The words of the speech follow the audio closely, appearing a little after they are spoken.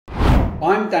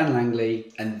I'm Dan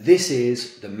Langley, and this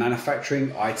is the Manufacturing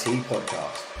IT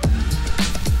Podcast.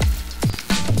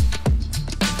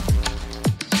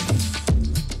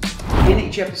 In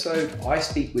each episode, I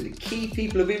speak with the key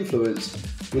people of influence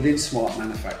within smart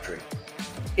manufacturing.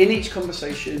 In each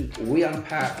conversation, we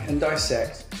unpack and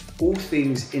dissect all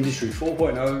things Industry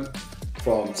 4.0,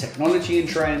 from technology and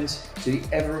trends to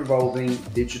the ever-evolving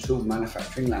digital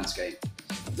manufacturing landscape.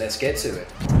 Let's get to it.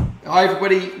 Hi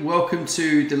everybody, welcome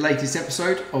to the latest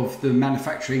episode of the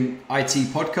Manufacturing IT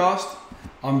Podcast.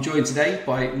 I'm joined today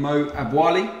by Mo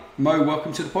Abuali. Mo,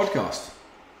 welcome to the podcast.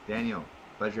 Daniel,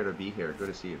 pleasure to be here. Good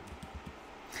to see you.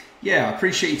 Yeah, I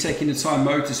appreciate you taking the time,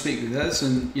 Mo, to speak with us.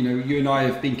 And you and I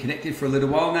have been connected for a little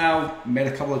while now, met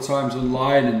a couple of times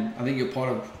online, and I think you're part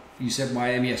of, you said,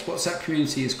 my MES WhatsApp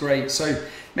community is great. So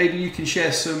maybe you can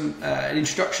share an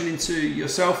introduction into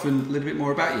yourself and a little bit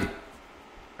more about you.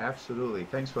 Absolutely.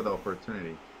 Thanks for the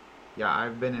opportunity. Yeah,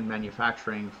 I've been in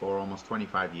manufacturing for almost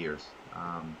 25 years.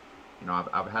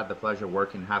 I've had the pleasure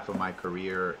working half of my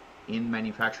career in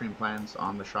manufacturing plants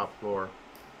on the shop floor,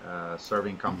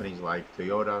 serving companies like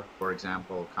Toyota, for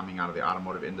example, coming out of the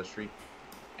automotive industry.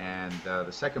 And the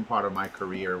second part of my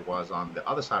career was on the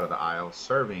other side of the aisle,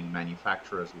 serving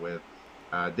manufacturers with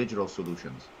digital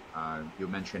solutions. You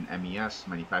mentioned MES,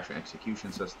 manufacturing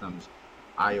execution systems,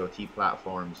 IoT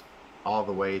platforms, all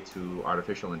the way to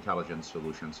artificial intelligence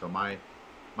solutions. So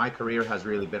my career has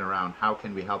really been around how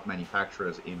can we help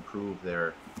manufacturers improve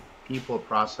their people,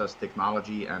 process,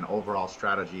 technology, and overall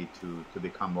strategy to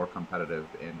become more competitive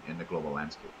in the global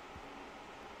landscape.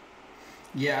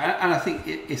 Yeah, and I think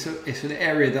it's an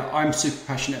area that I'm super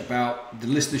passionate about. The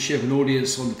listenership and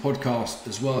audience on the podcast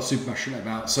as well, super passionate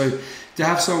about. So to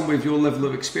have someone with your level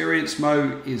of experience,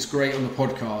 Mo, is great on the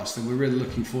podcast, and we're really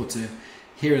looking forward to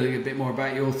hearing a bit more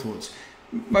about your thoughts.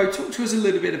 Mo, talk to us a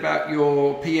little bit about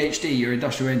your PhD, your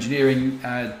industrial engineering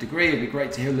degree. It'd be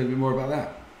great to hear a little bit more about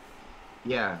that.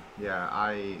 Yeah,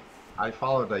 I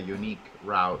followed a unique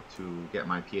route to get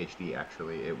my PhD,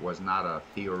 actually. It was not a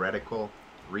theoretical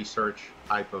research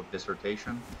type of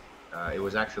dissertation. It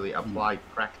was actually applied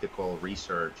practical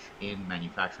research in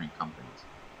manufacturing companies.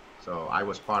 So I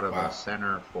was part of a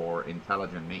Center for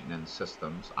Intelligent Maintenance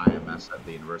Systems, IMS, at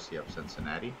the University of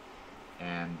Cincinnati.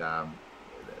 And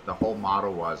the whole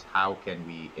model was, how can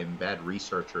we embed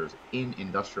researchers in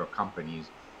industrial companies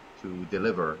to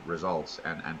deliver results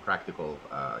and practical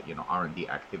R&D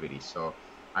activities. So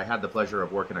I had the pleasure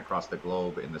of working across the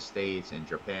globe in the States, in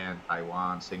Japan,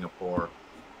 Taiwan, Singapore,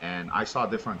 and I saw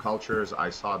different cultures. I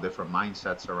saw different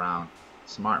mindsets around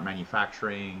smart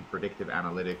manufacturing, predictive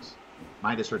analytics.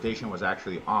 My dissertation was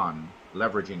actually on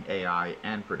leveraging AI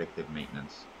and predictive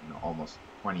maintenance, almost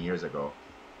 20 years ago,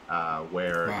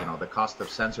 where the cost of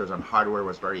sensors and hardware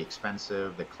was very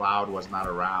expensive. The cloud was not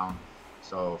around.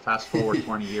 So fast forward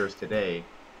 20 years today,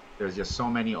 there's just so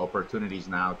many opportunities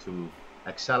now to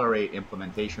accelerate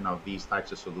implementation of these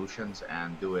types of solutions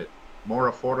and do it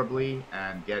more affordably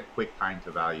and get quick time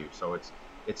to value. So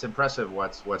it's impressive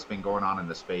what's been going on in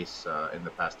the space in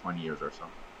the past 20 years or so.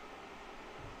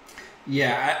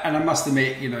 Yeah, and I must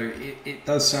admit, it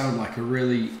does sound like a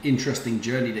really interesting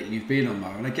journey that you've been on,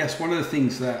 Mo. And I guess one of the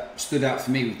things that stood out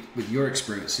for me with your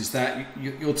experience is that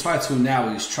your title now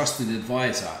is Trusted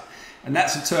Advisor. And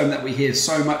that's a term that we hear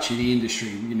so much in the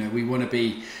industry. We want to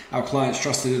be our client's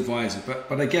trusted advisor.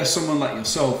 But I guess someone like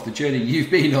yourself, the journey you've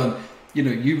been on,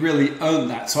 you really earned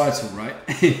that title, right?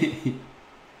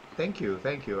 Thank you.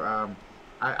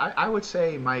 I would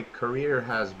say my career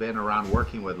has been around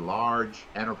working with large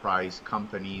enterprise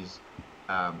companies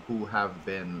who have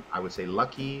been, I would say,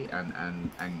 lucky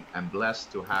and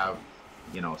blessed to have,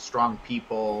 strong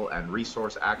people and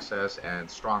resource access and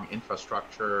strong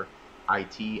infrastructure,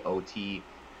 IT, OT,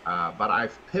 but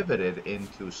I've pivoted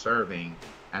into serving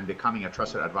and becoming a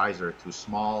trusted advisor to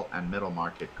small and middle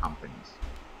market companies.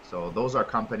 So those are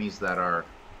companies that are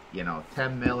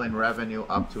 10 mil in revenue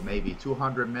up to maybe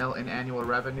 200 mil in annual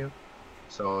revenue.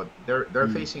 So they're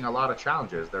facing a lot of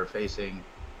challenges. They're facing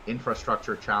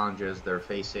infrastructure challenges. They're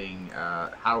facing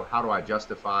how do I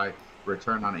justify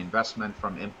return on investment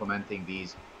from implementing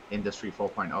these Industry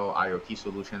 4.0 IoT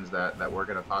solutions that we're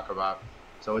going to talk about.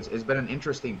 So it's been an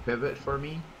interesting pivot for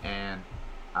me. And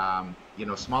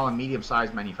small and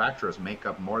medium-sized manufacturers make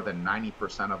up more than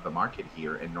 90% of the market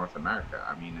here in North America.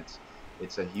 I mean,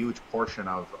 it's a huge portion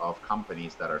of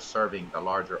companies that are serving the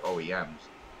larger OEMs.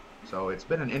 So it's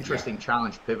been an interesting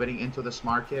challenge pivoting into this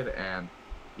market. And,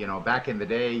 back in the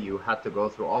day, you had to go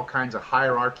through all kinds of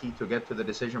hierarchy to get to the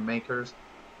decision makers.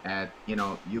 And,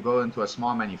 you go into a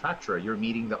small manufacturer, you're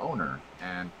meeting the owner.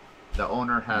 And the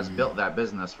owner has built that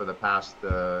business for the past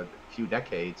few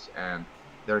decades. And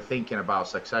They're thinking about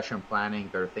succession planning.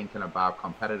 They're thinking about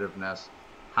competitiveness.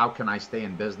 How can I stay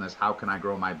in business? How can I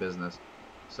grow my business?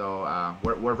 So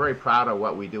we're very proud of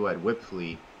what we do at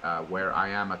Wipfli, where I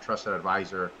am a trusted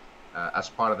advisor as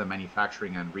part of the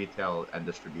manufacturing and retail and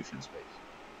distribution space.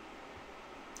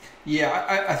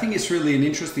 Yeah, I think it's really an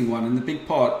interesting one, and the big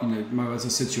part, Mo, as I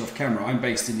said to you off camera, I'm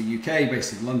based in the UK,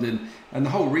 based in London, and the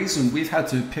whole reason we've had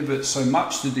to pivot so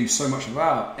much to do so much of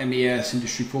our MES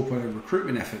Industry 4.0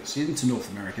 recruitment efforts into North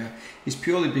America is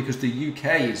purely because the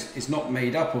UK is not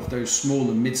made up of those small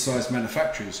and mid-sized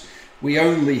manufacturers. We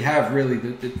only have really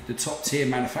the top tier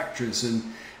manufacturers, and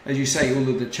as you say, all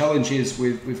of the challenges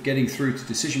with getting through to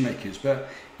decision makers. But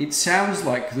it sounds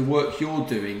like the work you're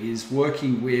doing is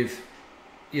working with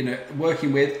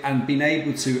and being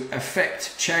able to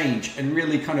affect change and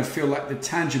really kind of feel like the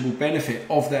tangible benefit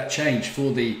of that change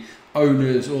for the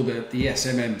owners or the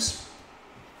SMMs.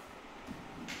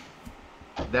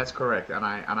 That's correct, and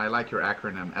I like your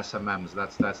acronym SMMs.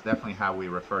 That's definitely how we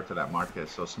refer to that market.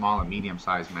 So small and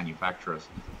medium-sized manufacturers.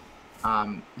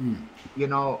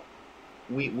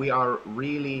 We are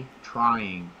really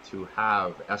trying to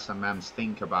have SMMs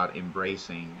think about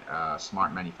embracing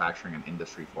smart manufacturing and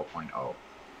Industry 4.0.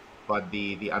 But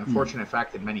the unfortunate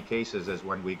fact in many cases is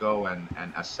when we go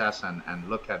and assess and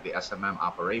look at the SMM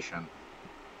operation,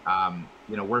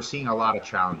 we're seeing a lot of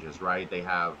challenges, right? They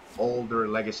have older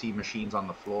legacy machines on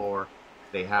the floor.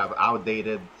 They have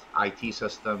outdated IT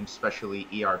systems, especially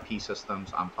ERP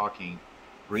systems. I'm talking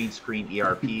green screen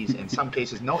ERPs. In some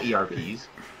cases, no ERPs.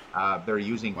 They're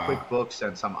using QuickBooks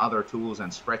and some other tools and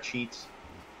spreadsheets.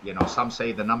 Some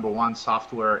say the number one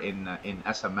software in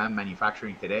SMM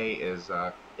manufacturing today is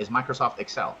Microsoft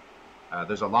Excel.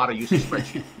 There's a lot of use of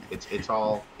spreadsheet. It's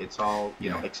all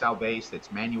Excel based.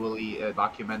 It's manually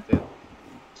documented.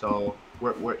 So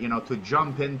we're to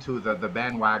jump into the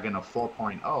bandwagon of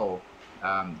 4.0,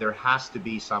 there has to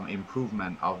be some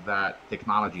improvement of that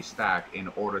technology stack in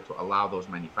order to allow those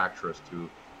manufacturers to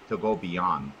go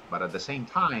beyond. But at the same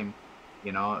time,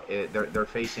 they're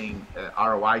facing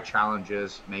ROI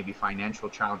challenges, maybe financial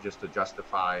challenges to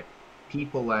justify.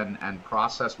 People and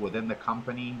process within the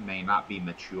company may not be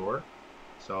mature.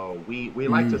 So we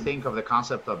like to think of the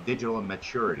concept of digital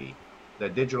maturity. The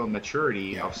digital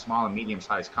maturity of small and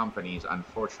medium-sized companies,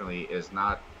 unfortunately, is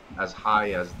not as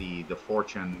high as the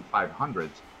Fortune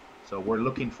 500s. So we're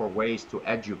looking for ways to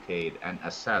educate and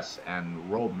assess and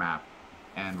roadmap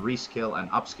and reskill and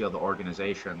upskill the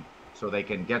organization so they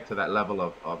can get to that level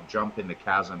of jump in the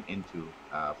chasm into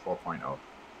 4.0.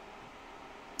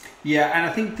 Yeah, and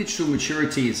I think digital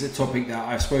maturity is a topic that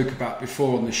I've spoke about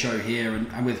before on the show here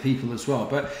and with people as well.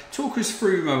 But talk us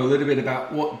through, Mo, a little bit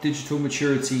about what digital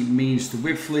maturity means to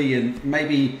Wipfli, and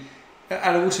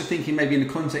I'm also thinking maybe in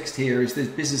the context here is there's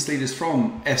business leaders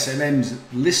from SMMs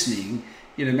listening.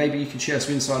 Maybe you could share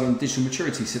some insight on digital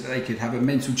maturity so that they could have a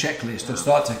mental checklist or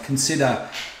start to consider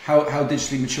how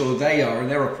digitally mature they are and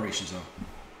their operations are.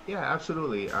 Yeah,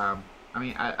 absolutely.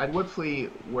 At Wipfli,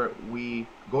 we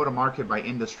go to market by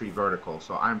industry vertical.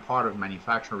 So I'm part of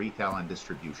manufacturing, retail, and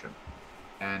distribution.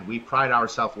 And we pride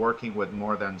ourselves working with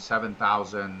more than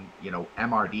 7,000,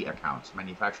 MRD accounts,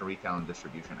 manufacturing, retail, and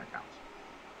distribution accounts.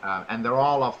 And they're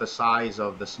all of the size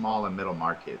of the small and middle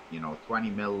market, 20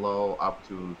 mil low up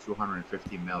to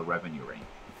 250 mil revenue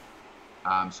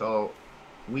range. So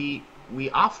we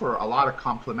offer a lot of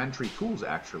complementary tools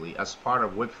actually as part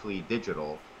of Wipfli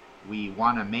Digital. We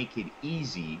want to make it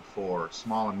easy for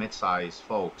small and mid-sized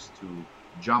folks to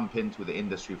jump into the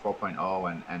Industry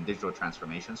 4.0 and digital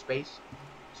transformation space.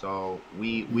 So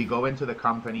we go into the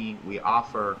company, we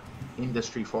offer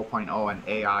Industry 4.0 and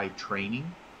AI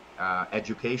training.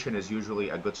 Education is usually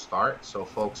a good start, so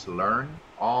folks learn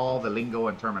all the lingo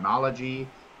and terminology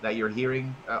that you're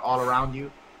hearing all around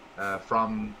you,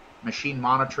 from machine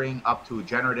monitoring up to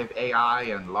generative AI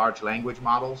and large language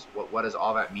models. What does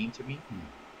all that mean to me?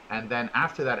 And then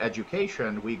after that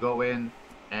education, we go in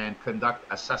and conduct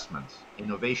assessments,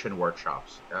 innovation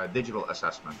workshops, digital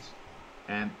assessments.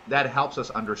 And that helps us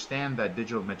understand that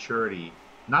digital maturity,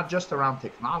 not just around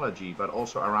technology, but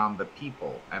also around the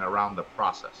people and around the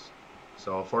process.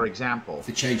 So, for example,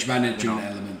 the change management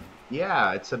element.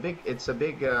 Yeah, it's a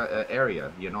big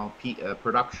area.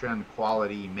 Production,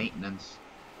 quality, maintenance.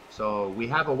 So we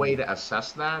have a way to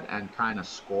assess that and kind of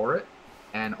score it.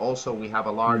 And also we have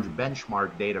a large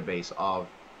benchmark database of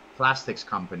plastics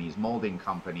companies, molding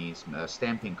companies,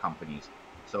 stamping companies.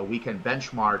 So we can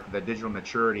benchmark the digital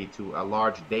maturity to a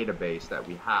large database that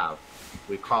we have.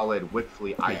 We call it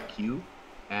Wipfli IQ.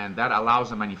 And that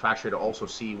allows the manufacturer to also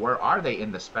see where are they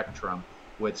in the spectrum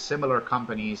with similar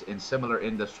companies in similar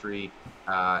industry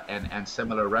and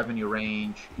similar revenue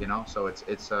range, you know. So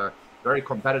it's a very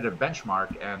competitive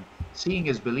benchmark, and seeing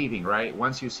is believing, right?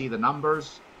 Once you see the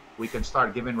numbers, we can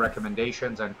start giving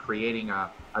recommendations and creating a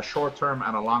short-term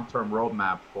and a long-term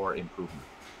roadmap for improvement.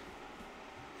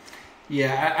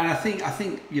 Yeah, and I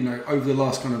think you know, over the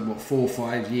last kind of 4 or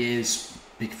 5 years,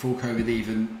 before COVID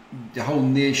even, the whole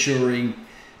nearshoring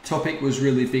topic was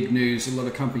really big news. A lot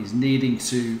of companies needing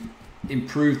to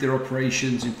improve their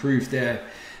operations, improve their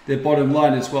bottom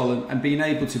line as well, and being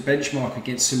able to benchmark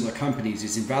against similar companies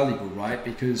is invaluable, right?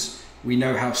 Because we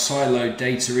know how siloed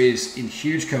data is in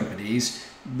huge companies,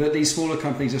 but these smaller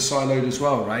companies are siloed as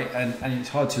well, right? And it's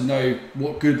hard to know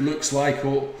what good looks like,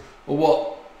 or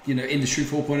what, you know, Industry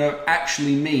 4.0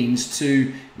 actually means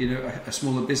to, you know, a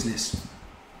smaller business.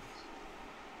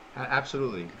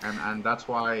 Absolutely, and that's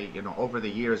why, you know, over the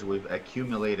years we've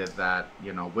accumulated that,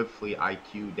 you know, Wipfli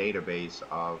IQ database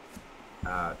of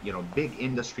you know, big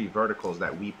industry verticals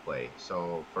that we play.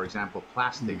 So, for example,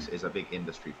 plastics is a big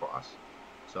industry for us.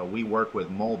 So we work with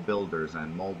mold builders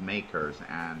and mold makers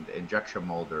and injection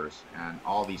molders and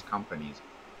all these companies.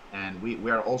 And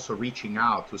we are also reaching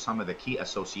out to some of the key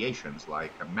associations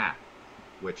like MAP,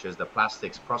 which is the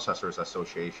Plastics Processors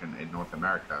Association in North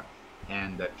America,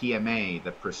 and the PMA,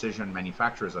 the Precision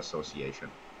Manufacturers Association.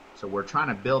 So we're trying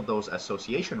to build those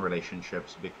association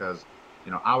relationships because,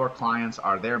 you know, our clients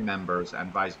are their members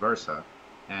and vice versa.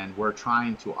 And we're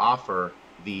trying to offer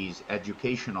these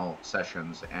educational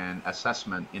sessions and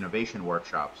assessment innovation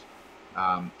workshops,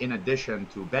 in addition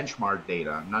to benchmark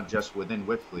data, not just within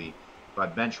Wipfli,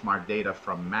 but benchmark data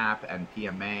from MAP and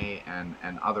PMA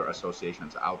and other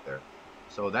associations out there.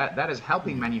 So that is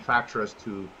helping manufacturers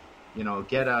to, you know,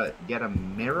 get a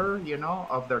mirror, you know,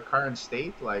 of their current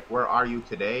state, like where are you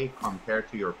today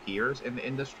compared to your peers in the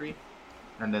industry.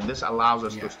 And then this allows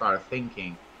us to start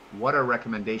thinking, what are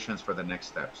recommendations for the next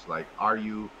steps? Like, are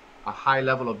you a high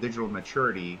level of digital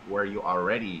maturity where you are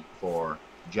ready for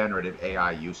generative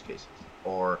AI use cases?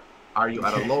 Or are you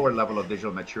at a lower level of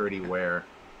digital maturity where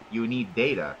you need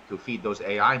data to feed those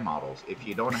AI models? If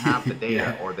you don't have the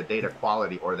data or the data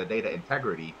quality or the data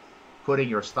integrity, putting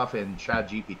your stuff in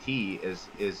ChatGPT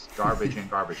is garbage in,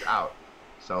 garbage out.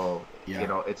 So, you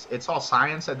know, it's all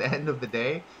science at the end of the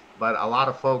day. But a lot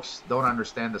of folks don't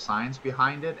understand the science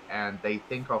behind it, and they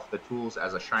think of the tools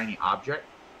as a shiny object.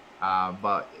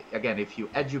 But again, if you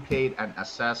educate and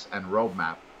assess and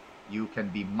roadmap, you can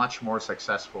be much more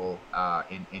successful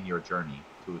in your journey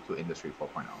to Industry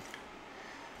 4.0.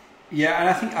 Yeah,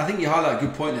 and I think you highlight a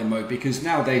good point there, Mo, because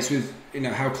nowadays with, you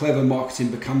know, how clever marketing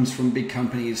becomes from big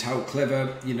companies, how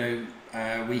clever, you know,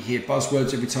 we hear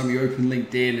buzzwords every time you open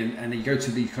LinkedIn, and you go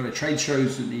to the kind of trade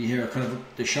shows and you hear kind of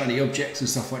the shiny objects and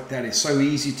stuff like that. It's so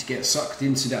easy to get sucked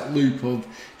into that loop of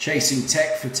chasing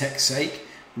tech for tech's sake,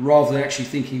 rather than actually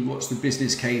thinking what's the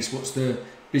business case, what's the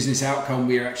business outcome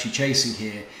we're actually chasing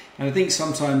here. And I think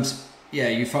sometimes, yeah,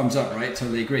 you thumbs up, right?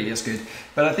 Totally agree. That's good.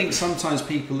 But I think sometimes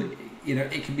people, you know,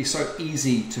 it can be so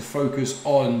easy to focus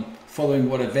on following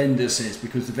what a vendor says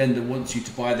because the vendor wants you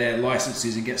to buy their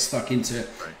licenses and get stuck into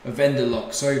a vendor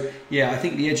lock. So yeah, I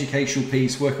think the educational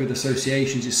piece, working with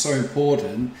associations, is so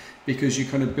important because you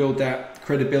kind of build that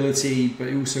credibility, but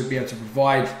you also be able to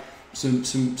provide some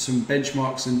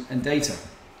benchmarks and data.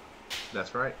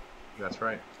 That's right. That's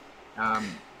right.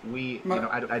 We, you know,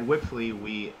 at Wipfli,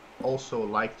 we also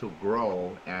like to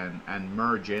grow and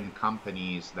merge in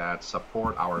companies that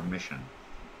support our mission.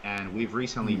 And we've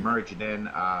recently merged in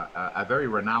a very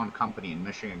renowned company in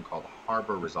Michigan called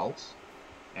Harbor Results.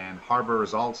 And Harbor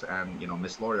Results and, you know,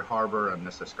 Miss Lori Harbor and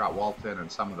Mr. Scott Walton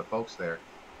and some of the folks there,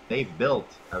 they've built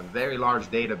a very large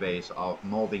database of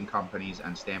molding companies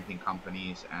and stamping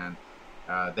companies. And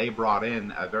they brought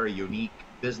in a very unique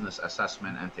business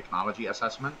assessment and technology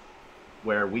assessment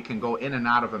where we can go in and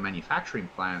out of a manufacturing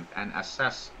plant and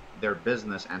assess their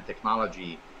business and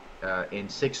technology in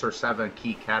 6 or 7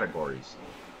 key categories.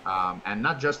 And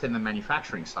not just in the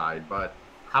manufacturing side, but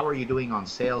how are you doing on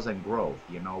sales and growth?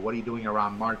 You know, what are you doing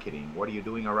around marketing? What are you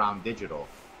doing around digital?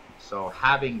 So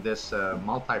having this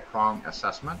multi-pronged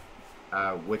assessment,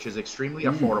 which is extremely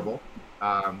affordable.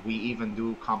 We even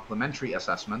do complimentary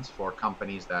assessments for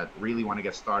companies that really want to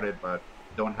get started but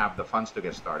don't have the funds to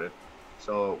get started.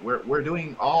 So we're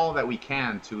doing all that we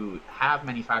can to have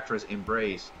manufacturers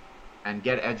embrace and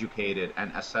get educated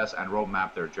and assess and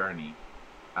roadmap their journey.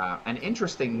 An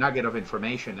interesting nugget of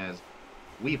information is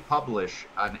we publish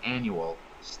an annual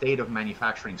State of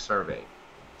Manufacturing survey.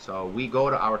 So we go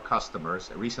to our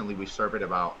customers. Recently, we surveyed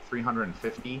about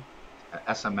 350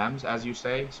 SMMs, as you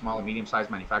say, small and medium-sized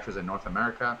manufacturers in North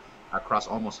America, across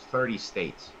almost 30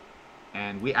 states.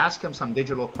 and we ask them some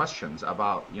digital questions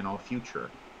about, future.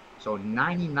 So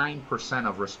 99%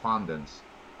 of respondents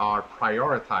are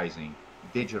prioritizing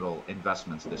digital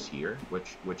investments this year,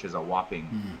 which is a whopping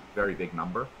very big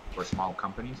number for small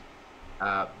companies.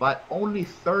 But only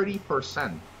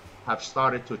 30% have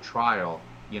started to trial,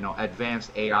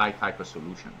 advanced AI type of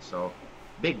solutions. So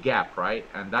big gap, right?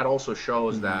 And that also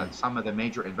shows that some of the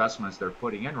major investments they're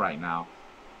putting in right now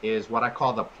is what I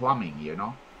call the plumbing,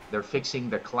 They're fixing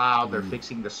the cloud, they're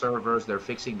fixing the servers, they're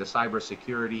fixing the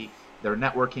cybersecurity, they're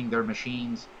networking their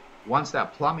machines. Once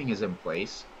that plumbing is in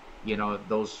place, you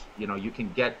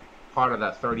can get part of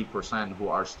that 30% who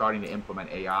are starting to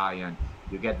implement AI, and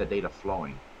you get the data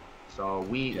flowing. So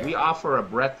we offer a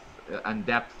breadth and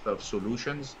depth of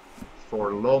solutions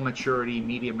for low maturity,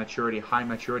 medium maturity, high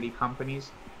maturity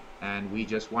companies. And we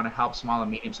just want to help small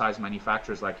and medium sized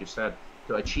manufacturers, like you said,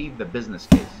 to achieve the business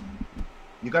case.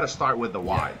 You got to start with the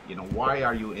why. Why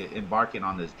are you embarking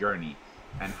on this journey,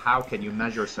 and how can you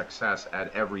measure success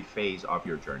at every phase of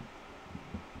your journey?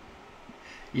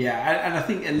 Yeah, and I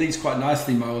think it leads quite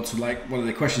nicely, Mo, to like one of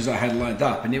the questions I had lined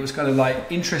up, and it was kind of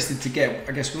like interested to get,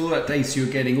 I guess, with all that data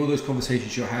you're getting, all those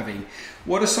conversations you're having,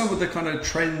 what are some of the kind of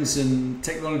trends and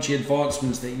technology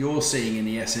advancements that you're seeing in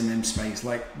the SMM space?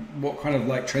 Like, what kind of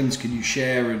like trends can you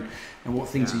share, and what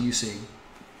things are you seeing?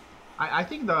 I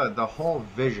think the whole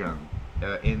vision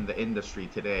in the industry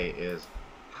today is,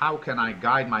 how can I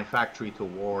guide my factory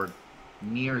toward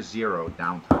near zero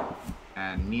downtime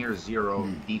and near zero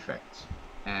defects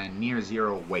and near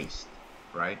zero waste,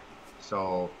 right?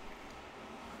 So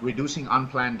reducing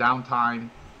unplanned downtime,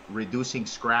 reducing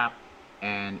scrap,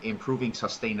 and improving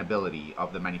sustainability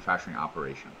of the manufacturing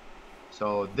operation.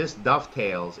 So this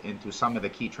dovetails into some of the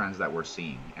key trends that we're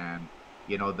seeing. And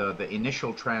the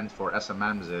initial trend for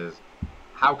SMMs is,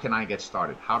 how can I get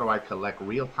started? How do I collect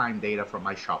real-time data from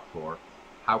my shop floor?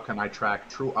 How can I track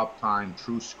true uptime,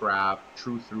 true scrap,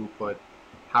 true throughput?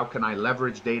 How can I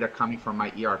leverage data coming from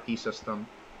my ERP system?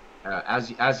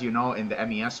 As you know, in the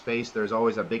MES space, there's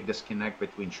always a big disconnect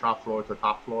between shop floor to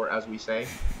top floor, as we say.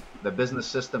 The business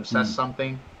system says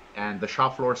something, and the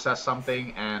shop floor says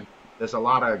something, and there's a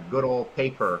lot of good old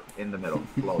paper in the middle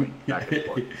flowing back and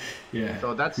forth.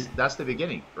 So that's the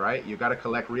beginning, right? You got to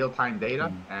collect real-time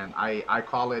data, and I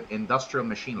call it industrial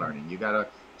machine learning. You got to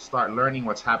start learning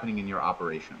what's happening in your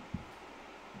operation.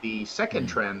 The second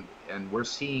trend, and we're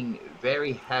seeing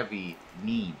very heavy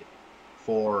need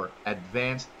for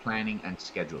advanced planning and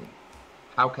scheduling.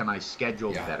 How can I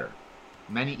schedule better?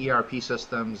 Many ERP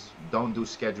systems don't do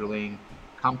scheduling.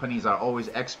 Companies are always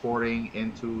exporting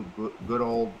into good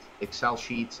old Excel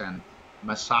sheets and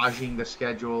massaging the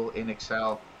schedule in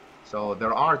Excel. So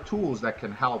there are tools that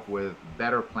can help with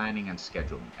better planning and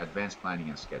scheduling, advanced planning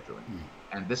and scheduling.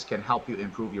 And this can help you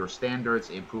improve your standards,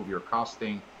 improve your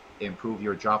costing, improve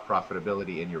your job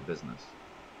profitability in your business.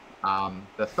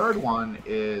 The third one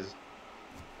is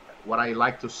what I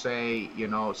like to say,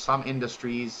 some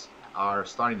industries are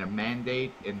starting to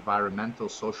mandate environmental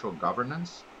social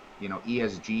governance,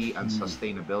 ESG and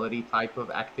sustainability type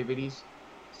of activities.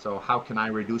 So how can I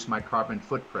reduce my carbon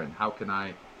footprint? How can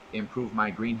I improve my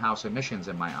greenhouse emissions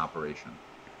in my operation?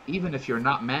 Even if you're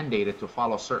not mandated to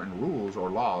follow certain rules or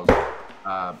laws,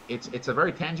 it's a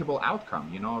very tangible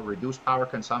outcome. Reduced power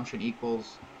consumption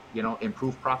equals,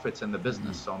 improved profits in the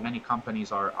business. So many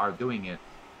companies are doing it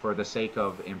for the sake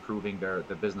of improving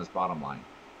the business bottom line.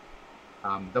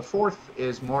 The fourth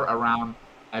is more around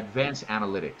advanced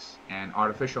analytics and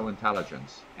artificial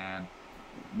intelligence, and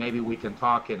maybe we can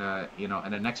talk in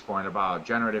the next point about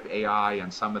generative AI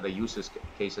and some of the use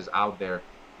cases out there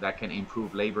that can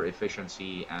improve labor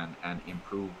efficiency and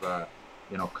improve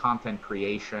content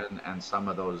creation and some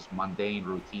of those mundane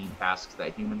routine tasks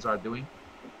that humans are doing.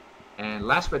 And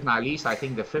last but not least, I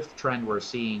think the fifth trend we're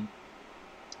seeing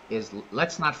is,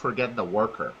 let's not forget the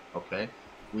worker. Okay,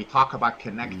 we talk about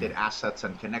connected assets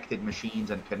and connected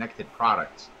machines and connected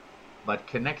products, but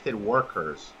connected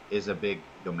workers is a big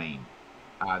domain.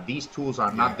 These tools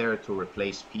are not there to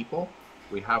replace people.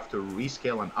 We have to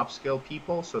reskill and upskill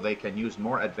people so they can use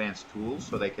more advanced tools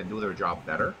so they can do their job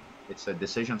better. It's a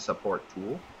decision support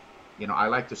tool. I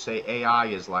like to say AI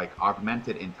is like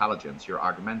augmented intelligence. You're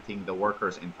augmenting the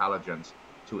worker's intelligence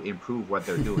to improve what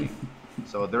they're doing.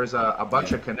 So there's a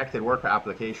bunch of connected worker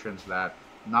applications that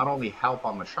not only help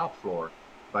on the shop floor,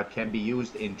 but can be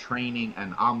used in training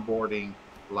and onboarding,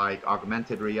 like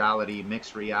augmented reality,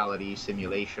 mixed reality,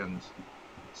 simulations.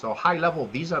 So high level,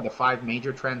 these are the 5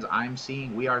 major trends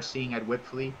we are seeing at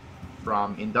Wipfli,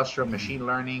 from industrial machine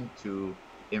learning to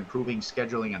improving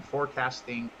scheduling and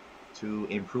forecasting to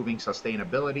improving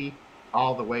sustainability,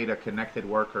 all the way to connected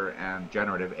worker and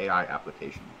generative AI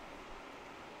application.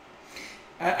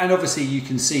 And obviously you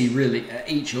can see really at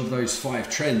each of those 5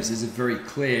 trends there's a very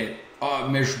clear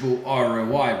measurable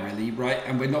ROI really, right?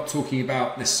 And we're not talking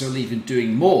about necessarily even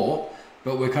doing more,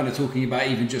 but we're kind of talking about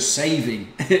even just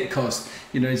saving cost.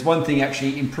 It's one thing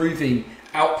actually improving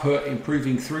output,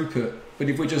 improving throughput, but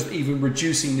if we're just even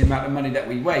reducing the amount of money that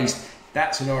we waste,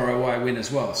 that's an ROI win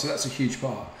as well. So that's a huge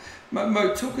part.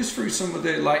 Mo, talk us through some of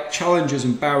the challenges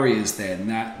and barriers then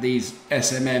that these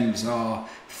SMMs are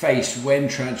faced when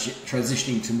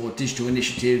transitioning to more digital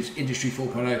initiatives, Industry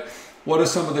 4.0. What are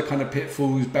some of the kind of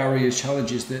pitfalls, barriers,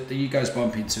 challenges that you guys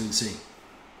bump into and see?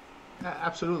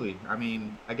 Absolutely. I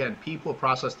mean, again, people,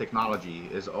 process, technology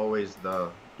is always the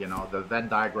Venn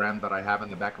diagram that I have in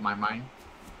the back of my mind.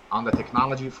 On the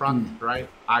technology front, right?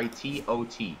 IT,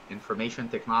 OT, information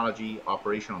technology,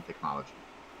 operational technology.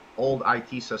 Old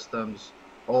IT systems,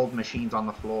 old machines on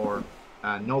the floor,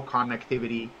 no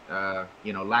connectivity,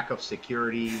 lack of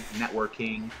security,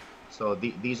 networking. So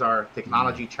these are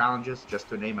technology challenges, just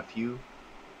to name a few.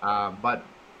 But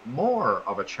more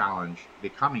of a challenge,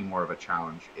 becoming more of a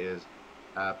challenge, is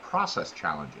process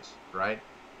challenges, right?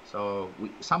 So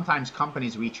sometimes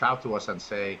companies reach out to us and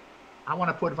say, I want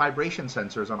to put vibration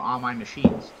sensors on all my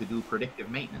machines to do predictive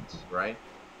maintenance, right?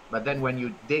 But then when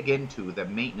you dig into the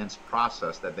maintenance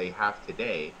process that they have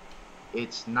today,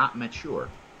 it's not mature.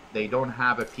 They don't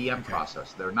have a PM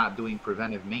process. They're not doing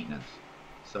preventive maintenance.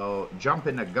 So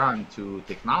jumping the gun to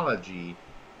technology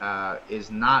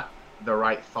is not the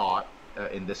right thought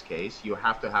in this case. You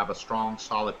have to have a strong,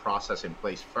 solid process in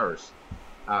place first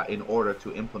in order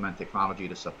to implement technology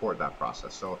to support that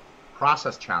process. So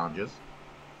process challenges,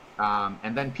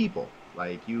 and then people,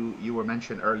 like you were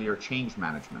mentioned earlier, change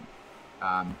management.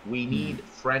 We need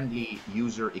friendly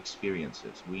user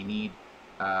experiences. We need,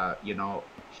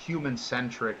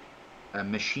 human-centric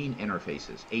machine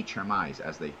interfaces, HMIs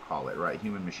as they call it, right?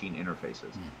 Human machine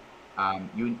interfaces.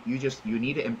 You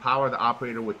need to empower the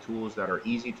operator with tools that are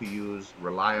easy to use,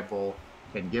 reliable,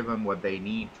 can give them what they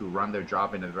need to run their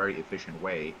job in a very efficient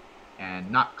way,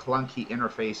 and not clunky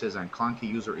interfaces and clunky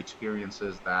user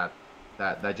experiences that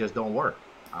just don't work.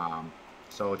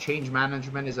 So change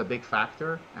management is a big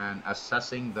factor, and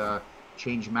assessing the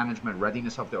change management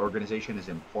readiness of the organization is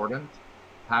important.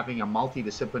 Having a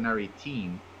multidisciplinary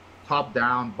team, top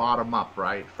down, bottom up,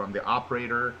 right? From the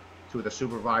operator to the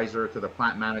supervisor, to the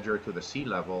plant manager, to the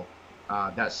C-level,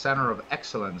 that center of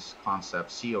excellence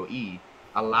concept, COE,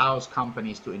 allows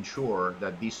companies to ensure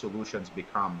that these solutions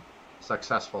become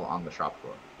successful on the shop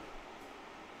floor.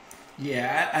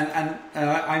 Yeah, and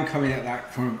I'm coming at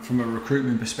that from a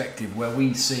recruitment perspective, where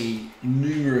we see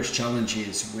numerous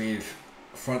challenges with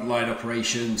frontline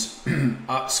operations,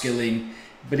 upskilling,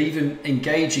 but even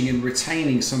engaging and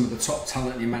retaining some of the top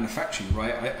talent in manufacturing,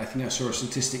 right? I think I saw a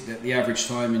statistic that the average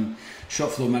time in shop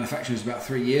floor manufacturing is about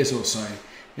 3 years or so.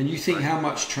 And you think how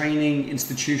much training,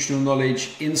 institutional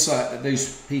knowledge, insight that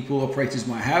those people, operators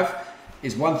might have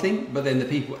is one thing, but then the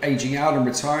people aging out and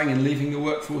retiring and leaving the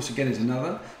workforce again is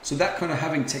another. So that kind of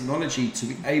having technology to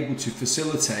be able to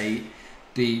facilitate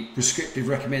the prescriptive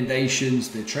recommendations,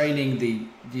 the training, the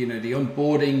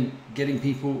onboarding, getting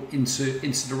people into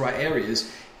the right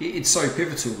areas, it's so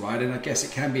pivotal, right? And I guess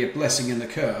it can be a blessing and a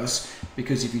curse,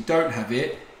 because if you don't have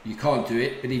it, you can't do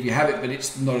it. But if you have it, but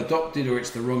it's not adopted, or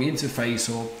it's the wrong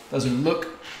interface, or doesn't look,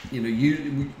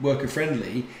 worker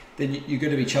friendly, then you're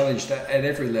going to be challenged at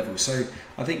every level. So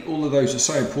I think all of those are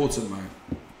so important, Mo.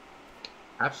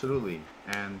 Absolutely.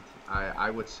 And I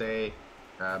would say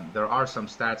there are some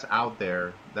stats out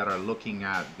there that are looking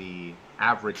at the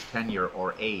average tenure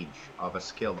or age of a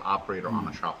skilled operator on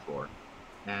a shop floor.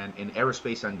 And in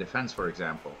aerospace and defense, for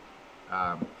example,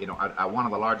 at one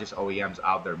of the largest OEMs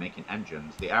out there making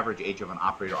engines, the average age of an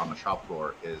operator on the shop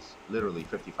floor is literally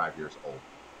 55 years old.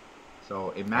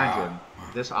 So imagine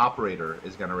this operator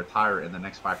is going to retire in the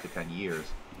next 5 to 10 years,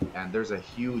 and there's a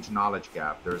huge knowledge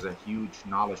gap. There's a huge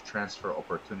knowledge transfer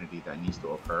opportunity that needs to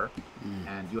occur.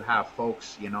 And you have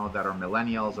folks, that are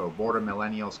millennials or border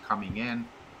millennials coming in.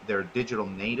 They're digital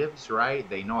natives, right?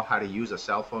 They know how to use a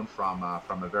cell phone from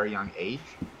a very young age,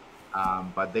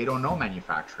 but they don't know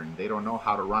manufacturing. They don't know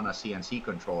how to run a CNC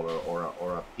controller or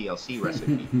a PLC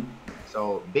recipe.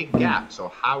 So big gap. So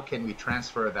how can we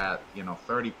transfer that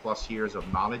 30 plus years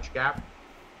of knowledge gap?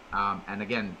 And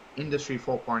again, Industry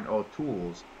 4.0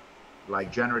 tools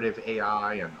like generative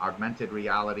AI and augmented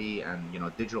reality and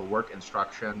digital work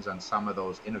instructions and some of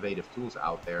those innovative tools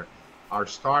out there are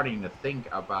starting to think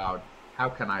about how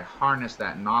can I harness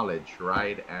that knowledge,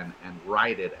 right, and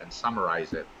write it and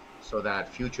summarize it so that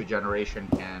future generation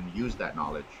can use that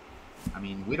knowledge. I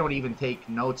mean, we don't even take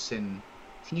notes in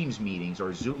Teams meetings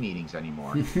or Zoom meetings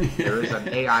anymore. There is an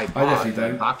AI I bot definitely that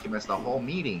don't. documents the whole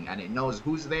meeting, and it knows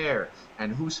who's there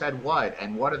and who said what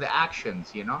and what are the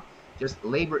actions, you know? Just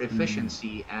labor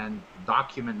efficiency and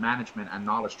document management and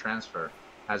knowledge transfer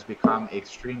has become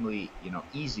extremely,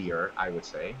 easier, I would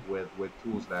say, with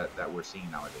tools that we're seeing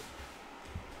nowadays.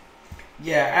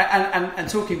 Yeah, and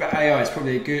talking about AI is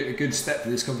probably a good step for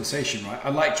this conversation, right? I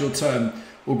liked your term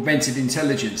augmented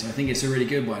intelligence. I think it's a really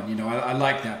good one. I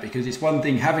like that because it's one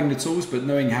thing having the tools, but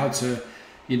knowing how to,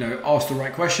 ask the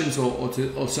right questions or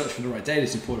search for the right data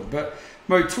is important. But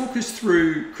Mo, talk us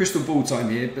through crystal ball time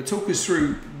here, but talk us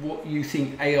through what you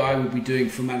think AI will be doing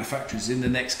for manufacturers in the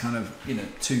next kind of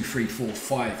 2, 3, 4,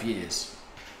 5 years.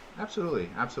 Absolutely,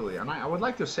 absolutely. And I would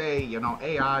like to say,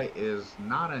 AI is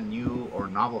not a new or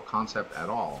novel concept at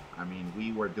all. I mean,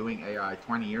 we were doing AI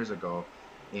 20 years ago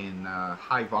in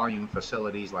high volume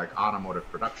facilities like automotive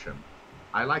production.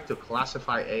 I like to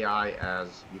classify AI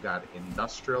as you got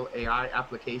industrial AI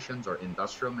applications or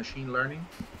industrial machine learning,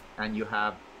 and you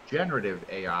have generative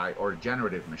AI or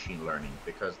generative machine learning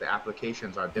because the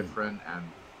applications are different and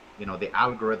the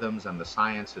algorithms and the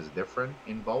science is different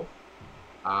in both.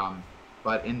 Um,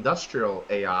 but industrial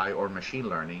AI or machine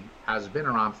learning has been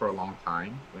around for a long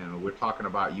time. We're talking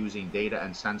about using data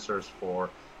and sensors for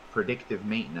predictive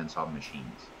maintenance of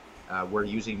machines. We're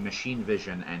using machine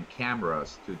vision and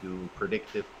cameras to do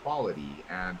predictive quality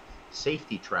and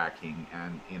safety tracking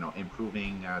and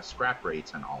improving scrap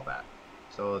rates and all that.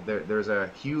 So there's a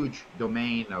huge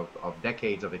domain of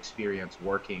decades of experience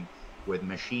working with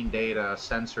machine data,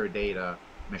 sensor data,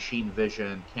 machine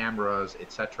vision, cameras,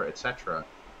 et cetera,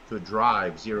 to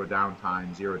drive zero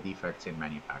downtime, zero defects in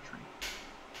manufacturing.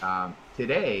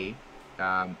 Today,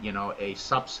 a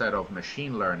subset of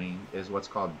machine learning is what's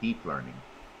called deep learning.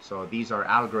 So these are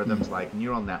algorithms like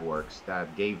neural networks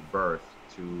that gave birth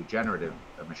to generative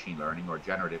machine learning or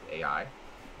generative AI.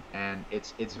 And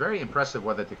it's very impressive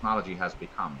what the technology has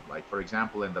become. Like, for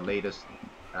example, in the latest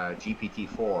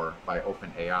GPT-4 by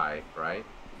OpenAI, right?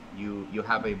 You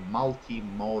have a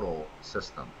multimodal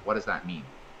system. What does that mean?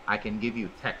 I can give you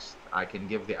text. I can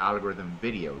give the algorithm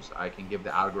videos. I can give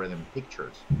the algorithm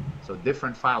pictures. So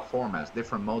different file formats,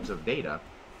 different modes of data,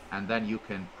 and then you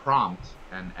can prompt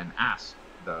and ask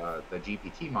the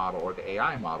GPT model or the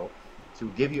AI model to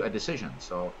give you a decision.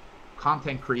 So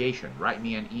content creation, write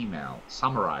me an email,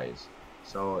 summarize.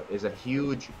 So is a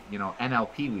huge,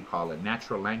 NLP, we call it,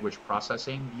 natural language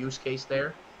processing use case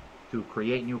there to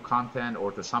create new content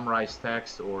or to summarize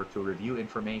text or to review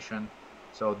information.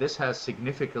 So this has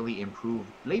significantly improved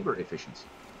labor efficiency.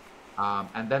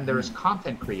 And then there is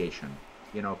content creation,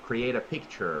 create a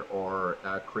picture or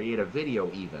create a video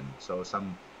even. So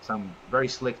some very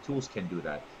slick tools can do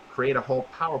that. Create a whole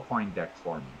PowerPoint deck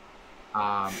for me.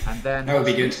 And then That would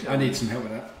be most good. I need recently, some help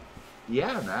with that.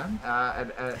 yeah, man.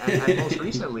 And most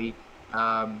recently,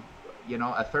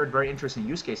 a third very interesting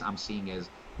use case I'm seeing is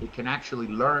it can actually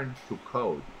learn to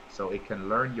code. So it can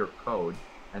learn your code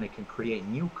and it can create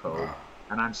new code. Wow.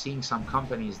 And I'm seeing some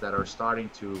companies that are starting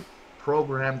to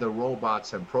program the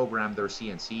robots and program their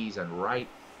CNCs and write,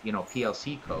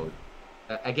 PLC code.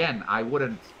 Again, I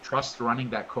wouldn't trust running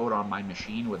that code on my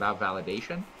machine without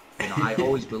validation. I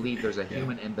always believe there's a Yeah.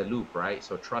 human in the loop, right?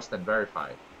 So trust and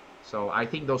verify. So I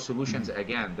think those solutions,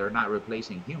 again, they're not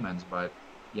replacing humans, but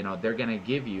they're going to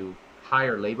give you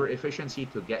higher labor efficiency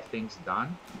to get things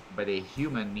done. But a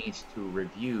human needs to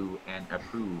review and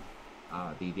approve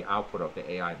the output of the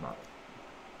AI model.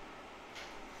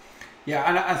 Yeah,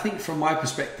 and I think from my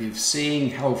perspective,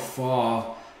 seeing how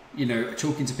far,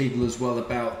 talking to people as well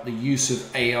about the use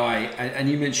of AI, and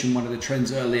you mentioned one of the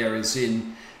trends earlier is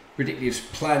in predictive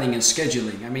planning and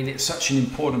scheduling. I mean, it's such an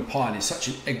important part. It's such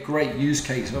a great use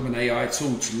case of an AI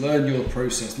tool to learn your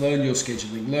process, learn your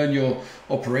scheduling, learn your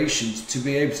operations, to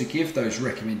be able to give those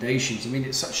recommendations. I mean,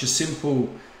 it's such a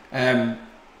simple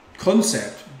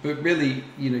concept, but really,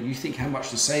 you think how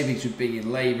much the savings would be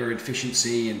in labor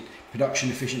efficiency and production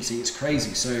efficiency. It's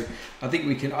crazy. So I think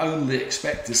we can only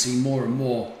expect to see more and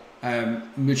more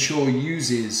mature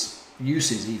uses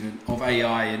even of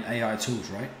AI and AI tools,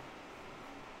 right?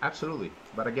 Absolutely.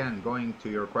 But again, going to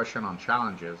your question on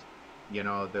challenges,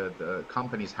 the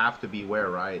companies have to be aware,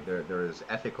 right? There's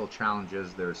ethical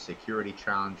challenges, there's security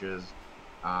challenges.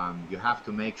 You have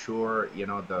to make sure,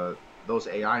 those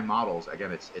AI models,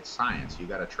 again, it's science. You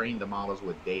got to train the models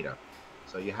with data.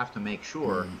 So you have to make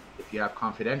sure if you have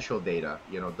confidential data,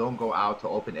 don't go out to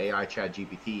OpenAI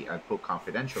ChatGPT and put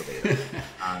confidential data.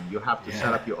 You have to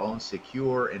set up your own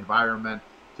secure environment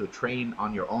to train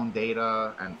on your own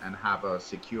data and have a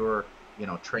secure,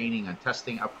 training and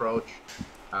testing approach.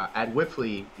 At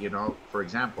Wipfli, for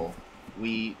example,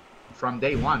 we from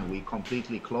day one, we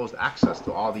completely closed access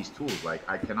to all these tools. Like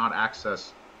I cannot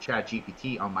access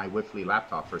ChatGPT on my Wipfli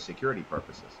laptop for security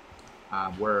purposes.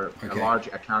 We're a large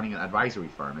accounting and advisory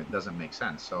firm. It doesn't make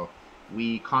sense. So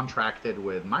we contracted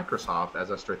with Microsoft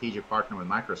as a strategic partner with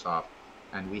Microsoft,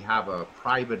 and we have a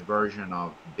private version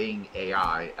of Bing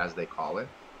AI, as they call it.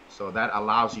 So that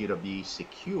allows you to be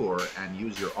secure and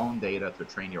use your own data to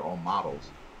train your own models.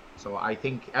 So I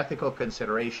think ethical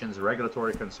considerations,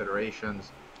 regulatory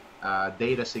considerations,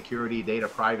 data security, data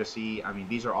privacy, I mean,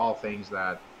 these are all things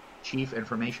that chief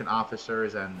information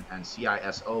officers and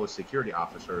CISO security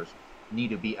officers need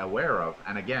to be aware of.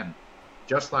 And again,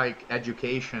 just like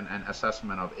education and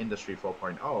assessment of Industry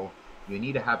 4.0, you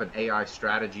need to have an AI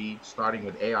strategy, starting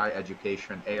with AI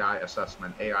education, AI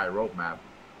assessment, AI roadmap,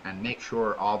 and make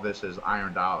sure all this is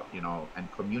ironed out, you know,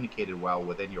 and communicated well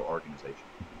within your organization.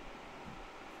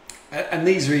 And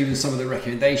these are even some of the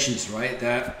recommendations, right?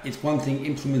 That it's one thing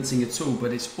implementing a tool,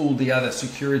 but it's all the other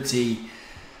security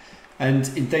and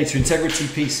in data integrity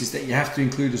pieces that you have to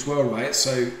include as well, right?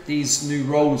 So these new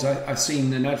roles, I've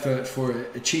seen an advert for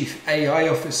a chief AI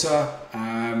officer,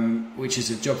 which is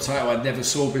a job title I never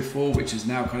saw before, which has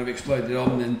now kind of exploded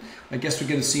on. And I guess we're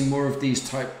going to see more of these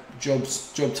type job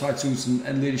titles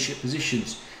and leadership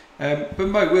positions. But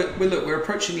Mo, we're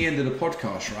approaching the end of the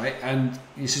podcast, right? And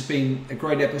this has been a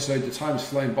great episode. The time's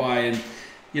flown by, and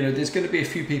you know, there's going to be a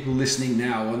few people listening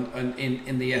now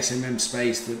in the SMM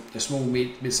space, the small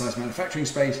mid-sized manufacturing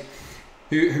space,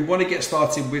 who want to get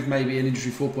started with maybe an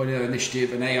Industry 4.0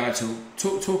 initiative, an AI tool.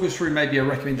 Talk us through maybe a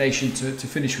recommendation to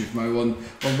finish with, Mo, on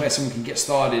where someone can get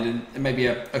started and maybe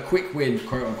a quick win,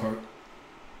 quote unquote.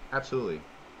 Absolutely.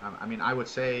 I mean, I would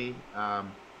say,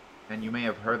 and you may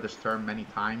have heard this term many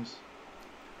times,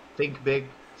 think big,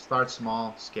 start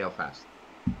small, scale fast.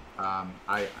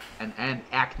 And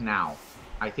act now.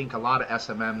 I think a lot of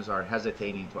SMMs are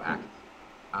hesitating to act.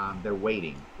 They're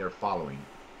waiting, they're following.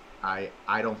 I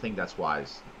don't think that's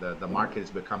wise. The market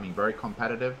is becoming very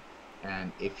competitive,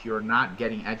 and if you're not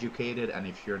getting educated and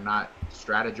if you're not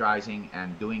strategizing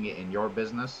and doing it in your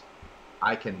business,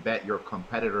 I can bet your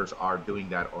competitors are doing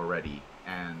that already,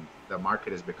 and the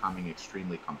market is becoming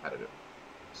extremely competitive.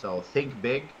 So think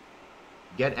big,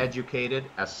 get educated,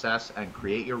 assess and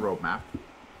create your roadmap.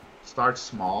 Start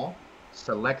small,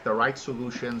 select the right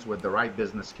solutions with the right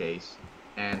business case,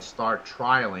 and start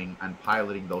trialing and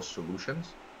piloting those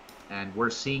solutions. And we're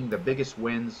seeing the biggest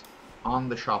wins on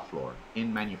the shop floor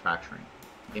in manufacturing,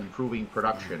 improving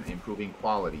production, improving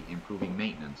quality, improving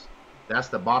maintenance. That's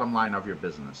the bottom line of your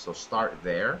business. So start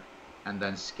there and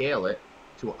then scale it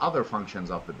to other functions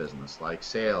of the business, like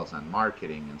sales and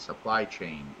marketing and supply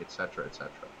chain, etc., etc.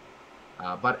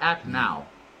 But act now.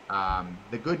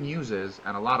 The good news is,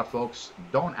 and a lot of folks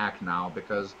don't act now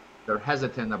because they're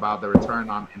hesitant about the return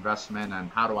on investment and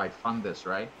how do I fund this,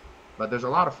 right? But there's a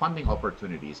lot of funding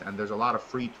opportunities, and there's a lot of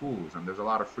free tools, and there's a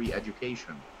lot of free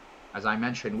education. As I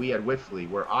mentioned, we at Wipfli,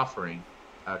 we're offering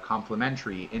a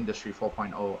complimentary Industry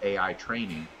 4.0 AI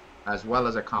training, as well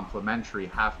as a complimentary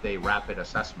half-day rapid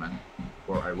assessment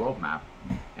for a roadmap.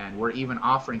 And we're even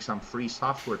offering some free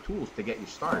software tools to get you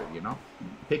started, you know?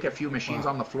 Pick a few machines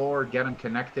on the floor, get them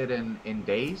connected in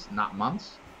days, not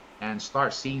months, and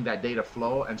start seeing that data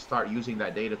flow and start using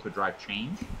that data to drive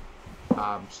change.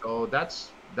 So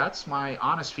that's my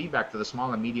honest feedback to the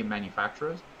small and medium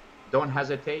manufacturers. Don't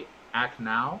hesitate, act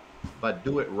now, but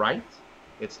do it right.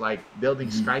 It's like building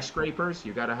skyscrapers.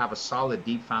 You got to have a solid,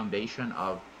 deep foundation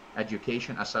of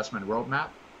education, assessment, roadmap,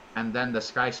 and then the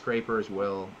skyscrapers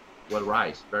will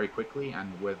rise very quickly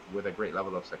and with a great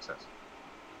level of success.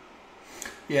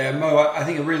 Yeah, Mo, I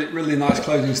think a really nice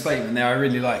closing statement there. I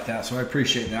really like that, so I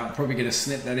appreciate that. I'm probably going to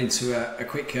snip that into a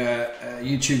quick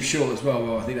YouTube short as well.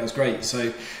 Well, I think that was great.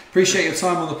 So appreciate your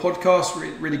time on the podcast.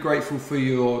 Really grateful for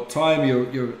your time,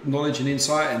 your knowledge and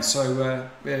insight. And so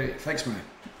thanks, Mo.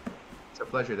 It's a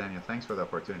pleasure, Daniel. Thanks for the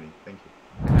opportunity. Thank you.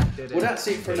 Well, that's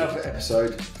it for another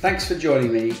episode. Thanks for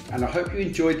joining me, and I hope you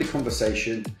enjoyed the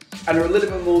conversation and are a little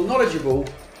bit more knowledgeable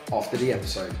after the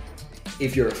episode.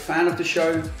 If you're a fan of the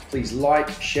show, please like,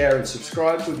 share and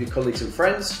subscribe with your colleagues and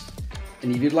friends.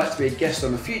 And if you'd like to be a guest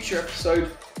on a future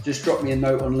episode, just drop me a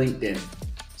note on LinkedIn.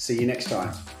 See you next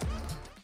time.